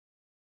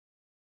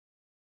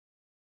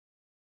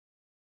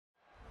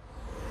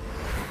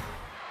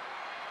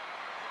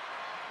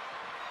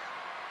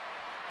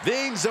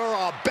Things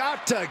are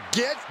about to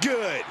get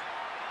good.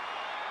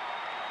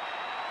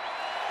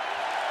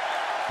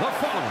 The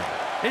following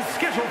is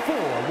scheduled for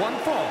one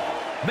fall,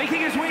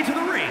 making his way to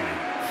the ring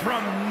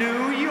from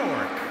New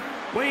York,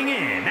 weighing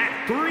in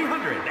at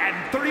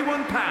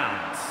 331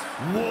 pounds,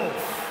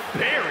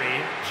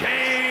 Wolverine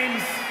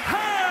James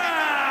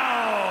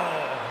Howe!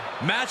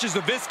 Matches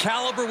of this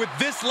caliber with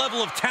this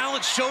level of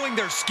talent showing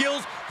their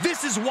skills,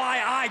 this is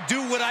why I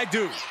do what I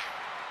do.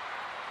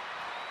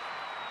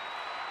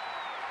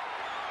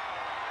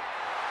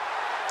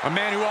 A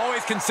man who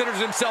always considers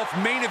himself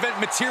main event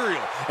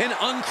material, an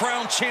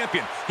uncrowned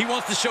champion. He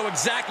wants to show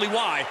exactly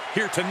why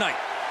here tonight.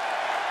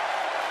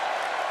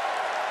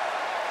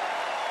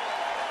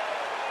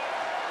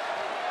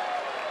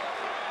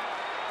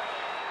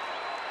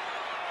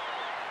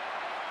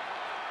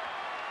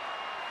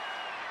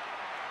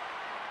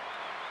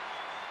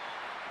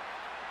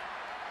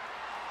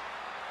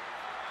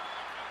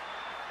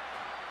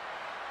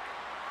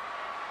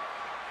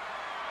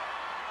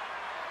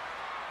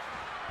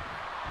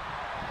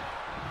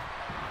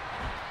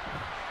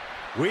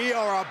 We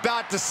are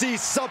about to see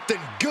something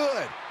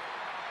good.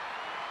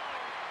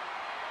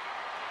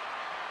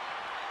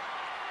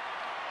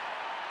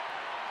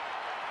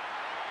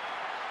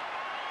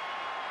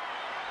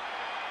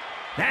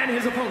 And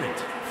his opponent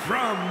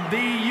from the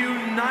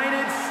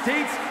United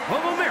States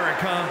of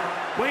America,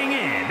 weighing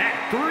in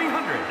at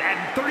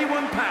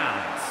 331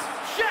 pounds,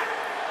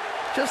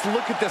 Shaq. Just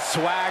look at the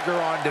swagger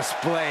on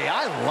display.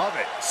 I love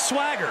it.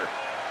 Swagger?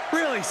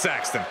 Really,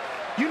 Saxton?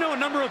 You know a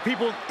number of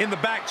people in the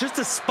back just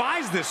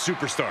despise this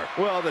superstar.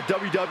 Well, the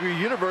WWE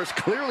Universe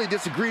clearly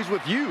disagrees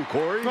with you,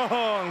 Corey.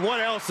 Oh, and what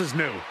else is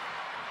new?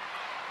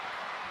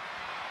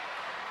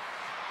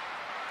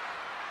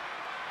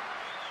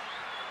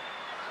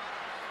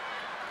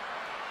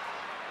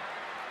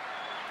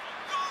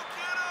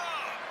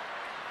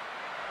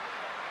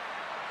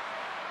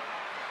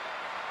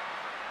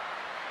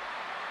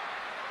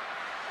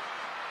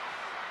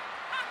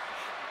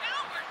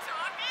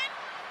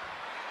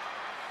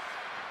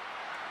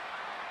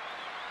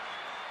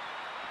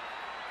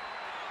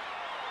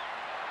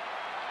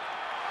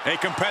 A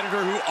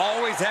competitor who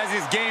always has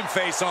his game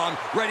face on,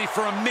 ready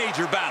for a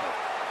major battle.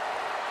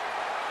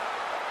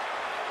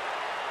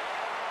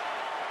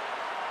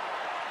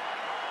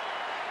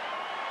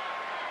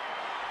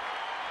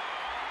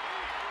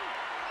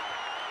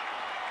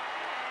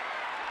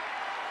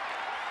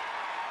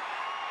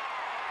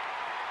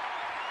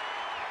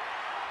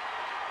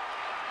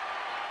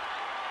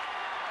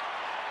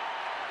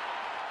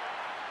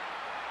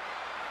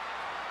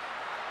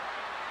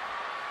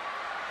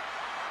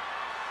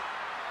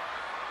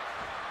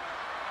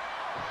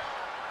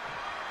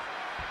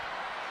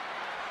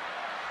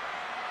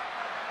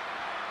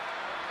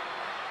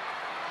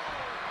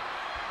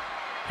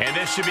 And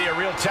this should be a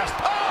real test.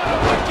 Oh,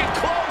 wicked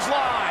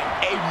clothesline.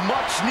 A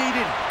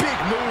much-needed big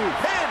move.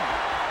 Pin.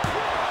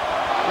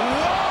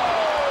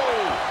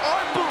 Whoa!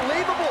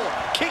 Unbelievable.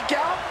 Kick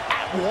out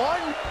at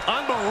one.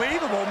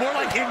 Unbelievable, more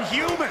like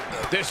inhuman.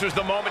 This was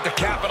the moment to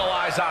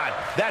capitalize on.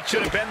 That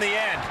should have been the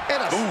end.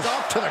 And a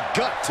stomp to the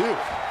gut, too.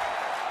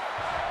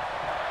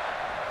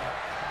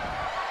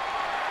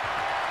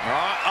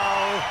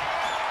 Uh-oh.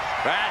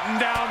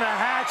 Batten down the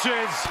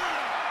hatches.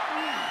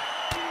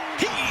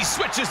 He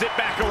switches it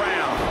back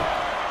around.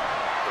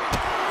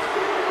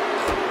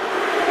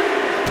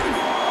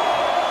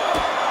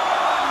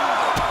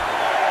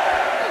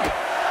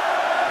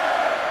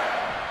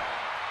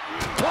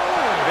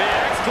 Boom! The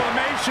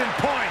exclamation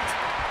point.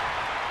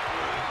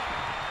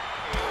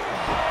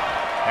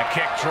 A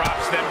kick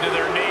drops them to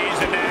their knees,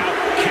 and now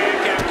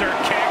kick after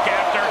kick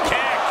after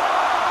kick.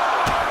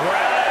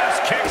 Roundhouse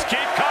kicks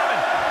keep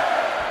coming.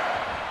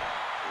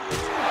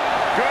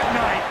 Good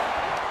night.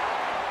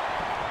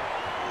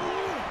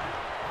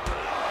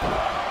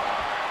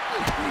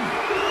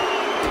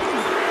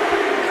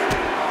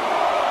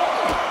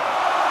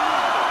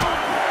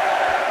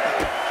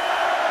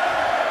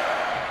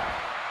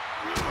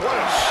 What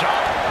a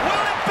shot.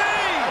 Will it be?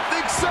 I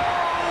think so.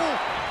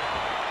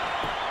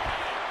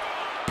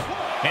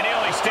 And he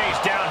only stays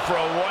down for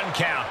a 1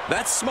 count.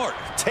 That's smart,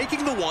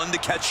 taking the one to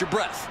catch your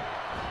breath.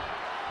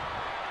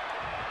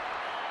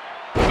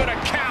 But a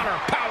counter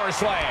power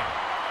slam.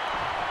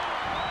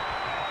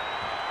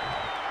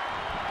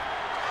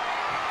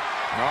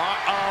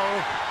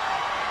 Uh-oh.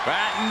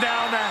 Batten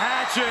down the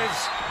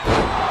hatches.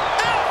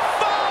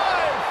 F5!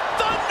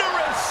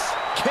 Thunderous!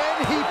 Can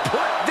he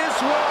put this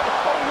one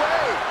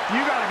away?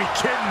 You gotta be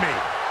kidding me.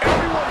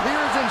 Everyone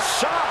here is in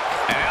shock.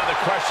 And now the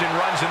question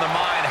runs in the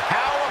mind,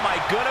 how am I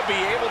going to be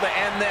able to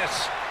end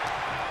this?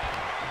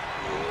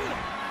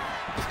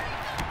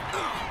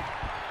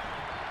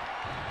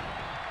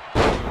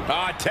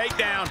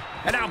 Takedown,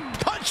 and now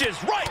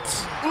punches right.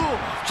 Ooh,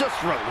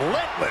 just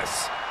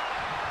relentless.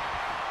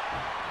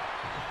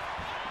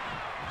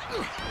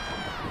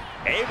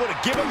 Able to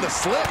give him the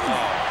slip.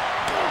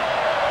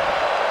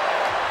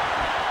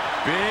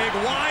 Big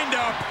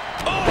windup.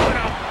 Oh, and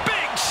a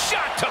big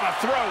shot to the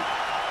throat.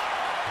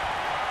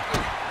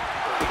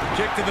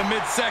 Kick to the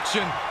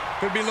midsection.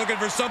 Could be looking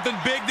for something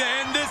big to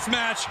end this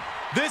match.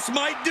 This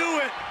might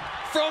do it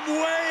from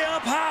way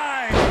up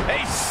high.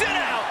 A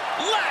sit-out,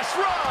 last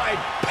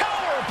ride,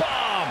 power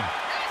bomb.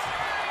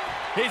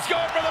 He's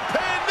going for the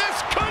pin.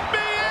 This could be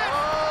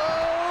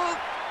it.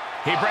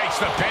 He breaks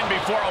the pin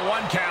before a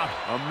 1 count.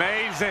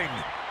 Amazing.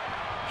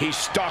 He's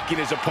stalking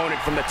his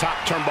opponent from the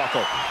top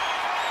turnbuckle.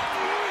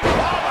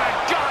 Oh, my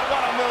God,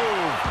 what a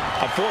move.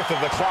 A fourth of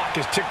the clock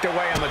is ticked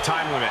away on the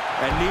time limit.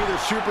 And neither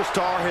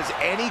superstar has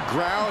any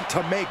ground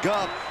to make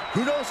up.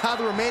 Who knows how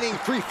the remaining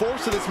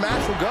 3/4 of this match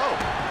will go?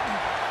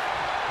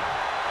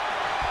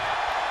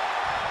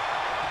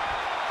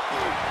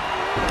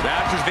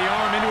 Captures the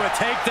arm into a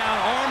takedown.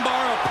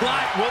 Armbar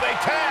applied. Will they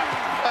tap?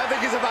 I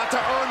think he's about to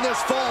earn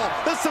this fall.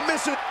 The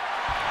submission.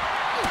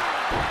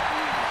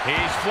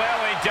 He's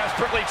flailing,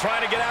 desperately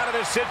trying to get out of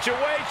this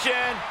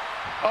situation.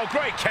 Oh,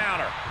 great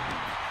counter.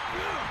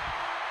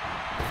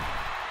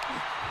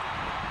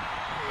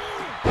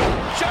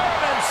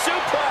 German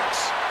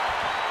suplex.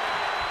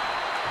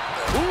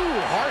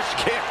 Ooh, harsh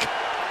kick.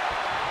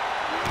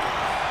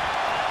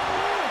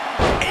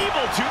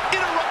 Able to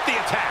interrupt the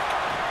attack.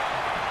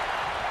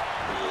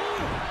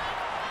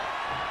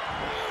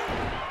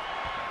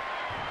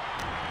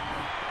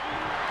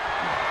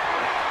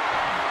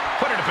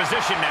 Put into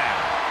position now.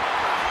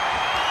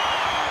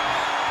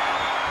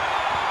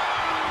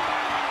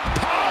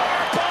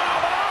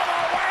 Powerbomb all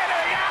the way to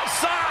the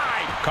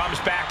outside. Comes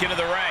back into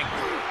the ring.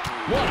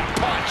 What a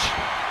punch.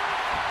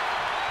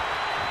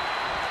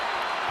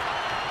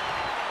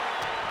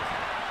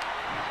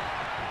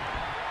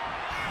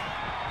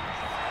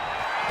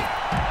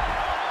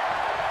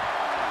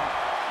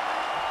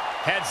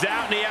 Heads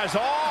out, and he has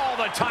all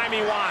the time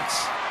he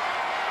wants.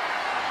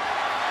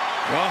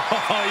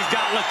 Oh, he's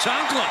got La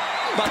Chancla.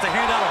 About to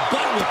hand out a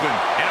butt whipping.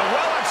 And a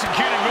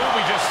well-executed move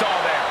we just saw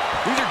there.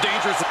 These are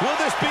dangerous. Will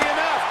this be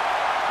enough?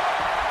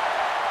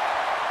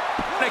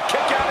 And a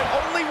kick out at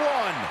only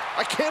 1.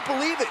 I can't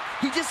believe it.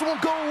 He just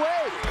won't go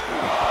away.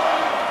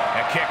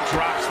 A kick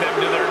drops them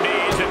to their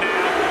knees, and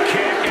now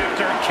kick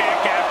after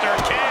kick after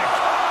kick.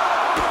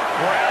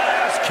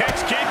 Roundhouse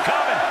kicks keep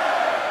coming.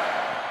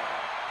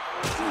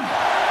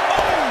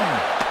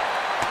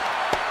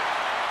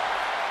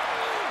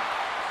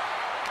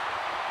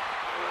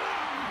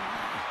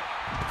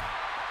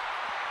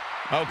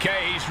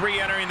 Okay, he's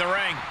re-entering the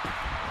ring.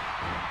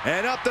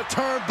 And up the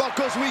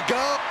turnbuckles we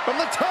go from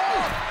the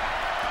top.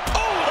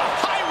 Oh, the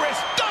high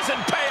risk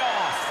doesn't pay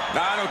off.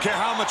 I don't care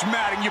how much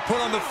matting you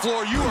put on the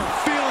floor. You are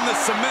feeling the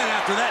cement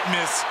after that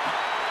miss.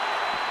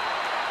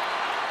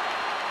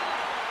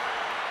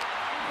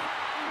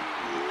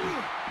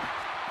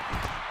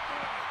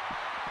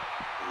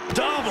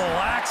 Double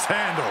axe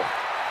handle.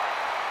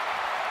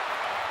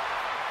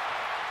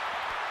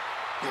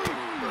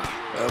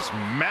 Just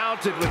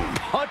mounted with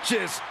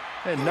punches.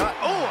 And not,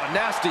 oh, a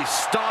nasty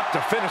stop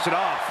to finish it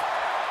off.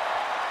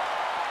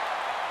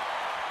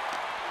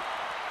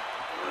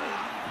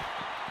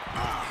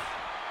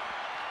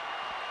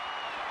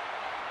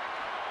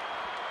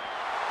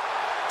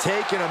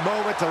 Taking a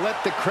moment to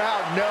let the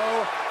crowd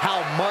know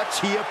how much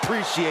he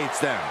appreciates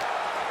them.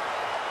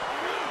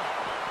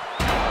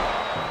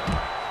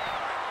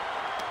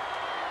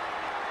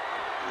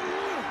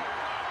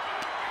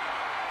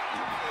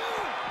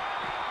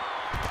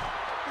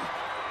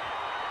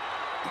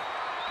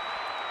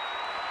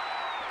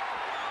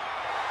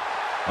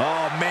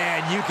 Oh,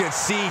 man, you can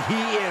see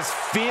he is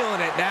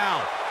feeling it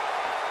now.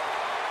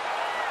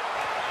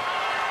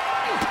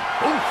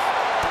 Oof.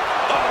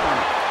 Oh.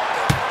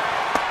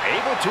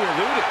 Able to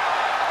elude it.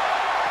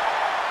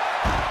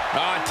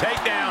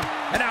 Takedown.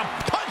 And now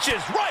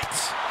punches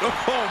right.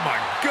 Oh, my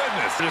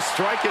goodness. Just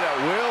strike it at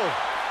will.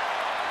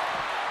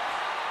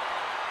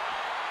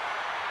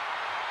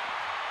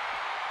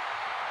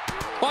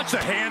 Watch the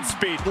hand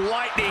speed.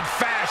 Lightning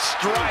fast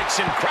strikes.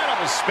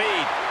 Incredible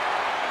speed.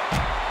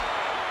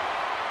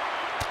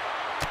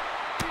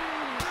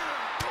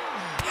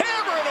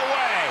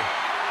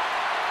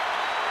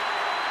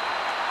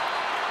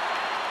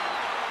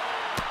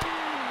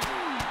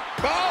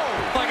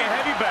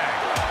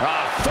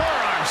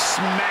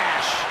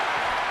 Smash.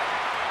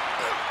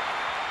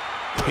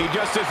 He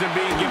just isn't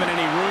being given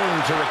any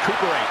room to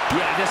recuperate.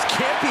 Yeah, this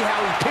can't be how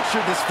he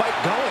pictured this fight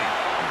going.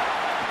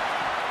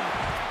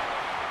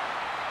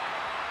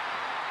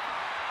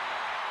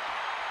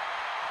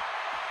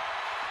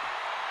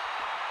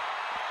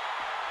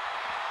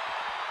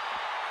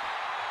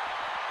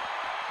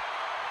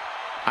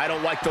 I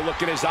don't like the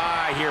look in his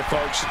eye here,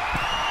 folks.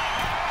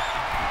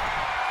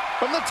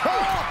 From the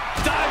top.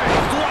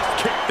 Diving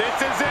thrust kick.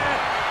 This is it.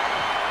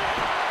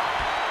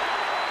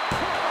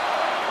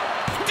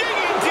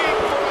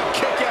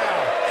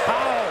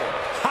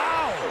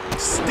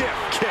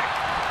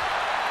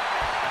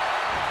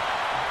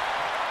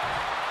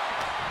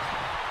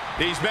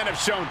 These men have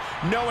shown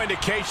no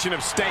indication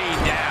of staying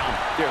down.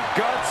 Their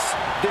guts,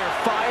 their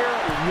fire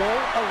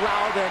won't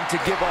allow them to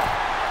give up.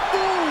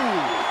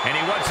 Ooh! And he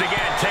once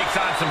again takes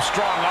on some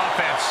strong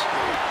offense.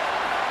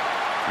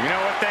 You know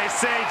what they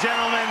say,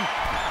 gentlemen?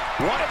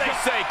 What do they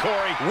say,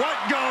 Corey? What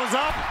goes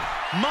up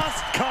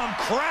must come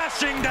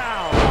crashing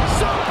down.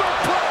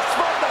 Superplex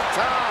from the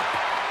top.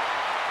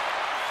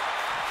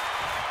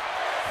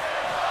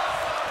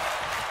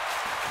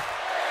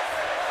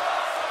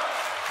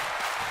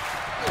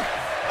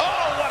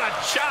 Oh, what a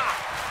chop.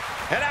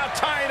 And now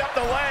tying up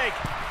the leg.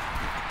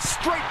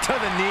 Straight to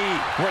the knee.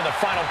 We're in the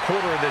final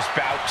quarter of this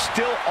bout.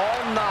 Still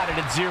all knotted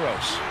at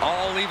zeros.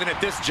 All even at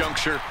this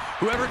juncture.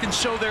 Whoever can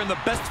show they're in the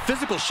best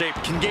physical shape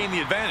can gain the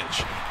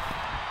advantage.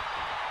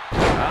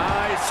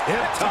 Nice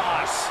hip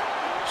toss.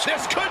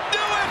 This could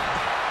do it.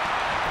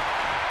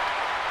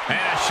 And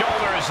a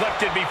shoulder is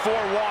lifted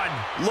before one.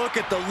 Look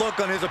at the look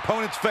on his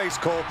opponent's face,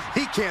 Cole.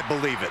 He can't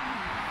believe it.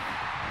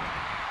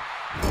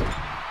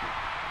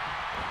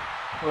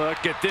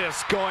 Look at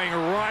this, going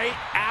right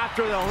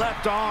after the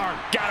left arm.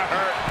 Gotta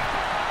hurt.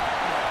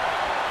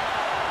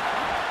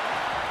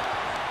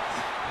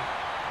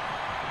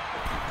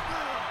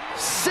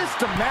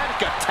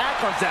 Systematic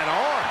attack on that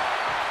arm.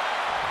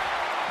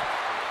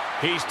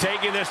 He's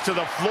taking this to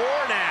the floor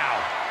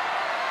now.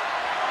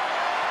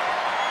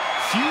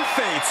 Few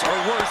fates are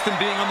worse than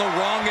being on the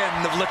wrong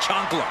end of La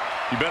Chancla.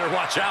 You better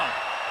watch out.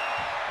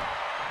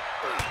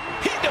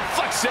 He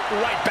deflects it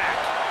right back.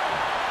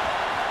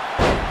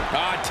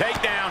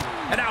 Takedown,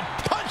 and now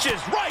punches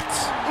right.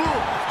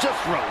 Ooh, just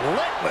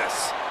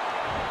relentless.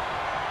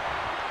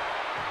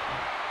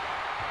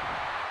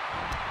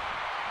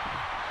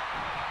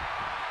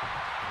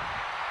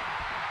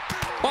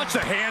 Watch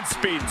the hand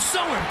speed, so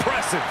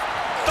impressive.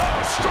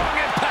 Oh, strong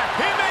impact.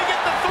 He may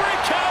get the 3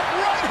 count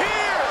right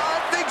here.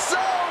 I think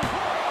so.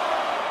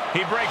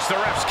 He breaks the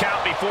ref's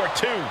count before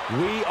 2.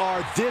 We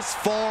are this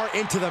far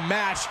into the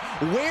match.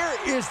 Where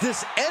is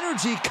this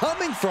energy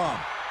coming from?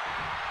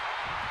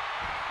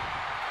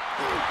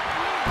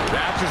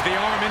 Raptures the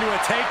arm into a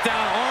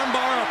takedown,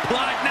 armbar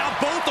applied, now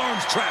both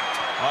arms trapped.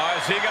 Oh,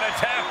 is he gonna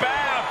tap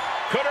out?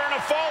 Could earn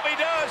a fall if he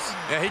does.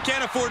 Yeah, he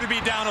can't afford to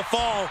be down a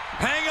fall.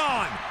 Hang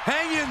on,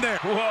 hang in there.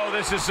 Whoa,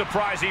 this is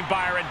surprising,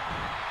 Byron.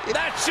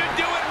 That should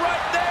do it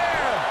right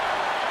there.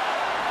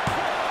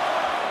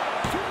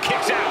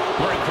 Kicks out.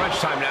 We're in crunch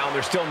time now, and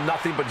there's still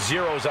nothing but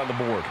zeros on the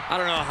board. I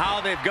don't know how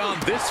they've gone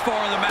this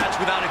far in the match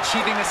without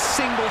achieving a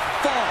single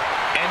fall.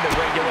 End of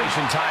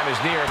regulation time is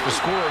near. If the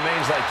score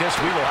remains like this,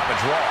 we will have a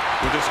draw.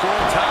 With the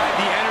score tied,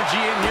 the energy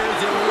in here is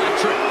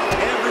electric.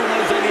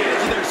 Everyone's on the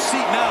edge of their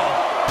seat now.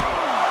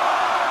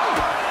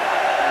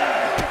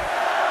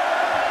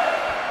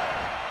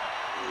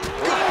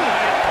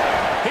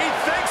 He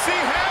thinks he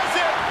has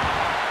it.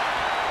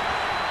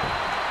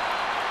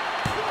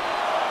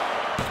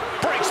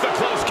 Breaks the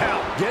close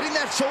count. Getting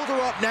that shoulder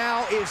up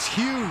now is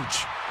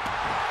huge.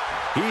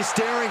 He's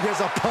staring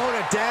his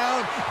opponent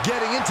down,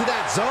 getting into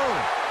that zone.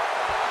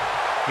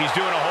 He's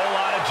doing a whole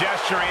lot of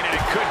gesturing, and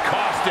it could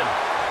cost him.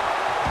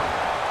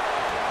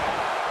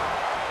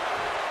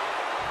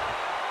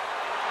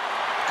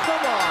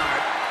 Come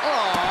on.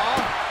 Aww.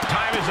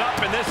 Time is up,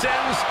 and this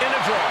ends in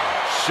a draw.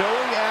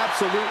 Showing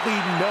absolutely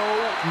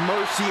no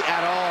mercy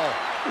at all.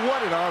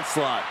 What an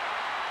onslaught.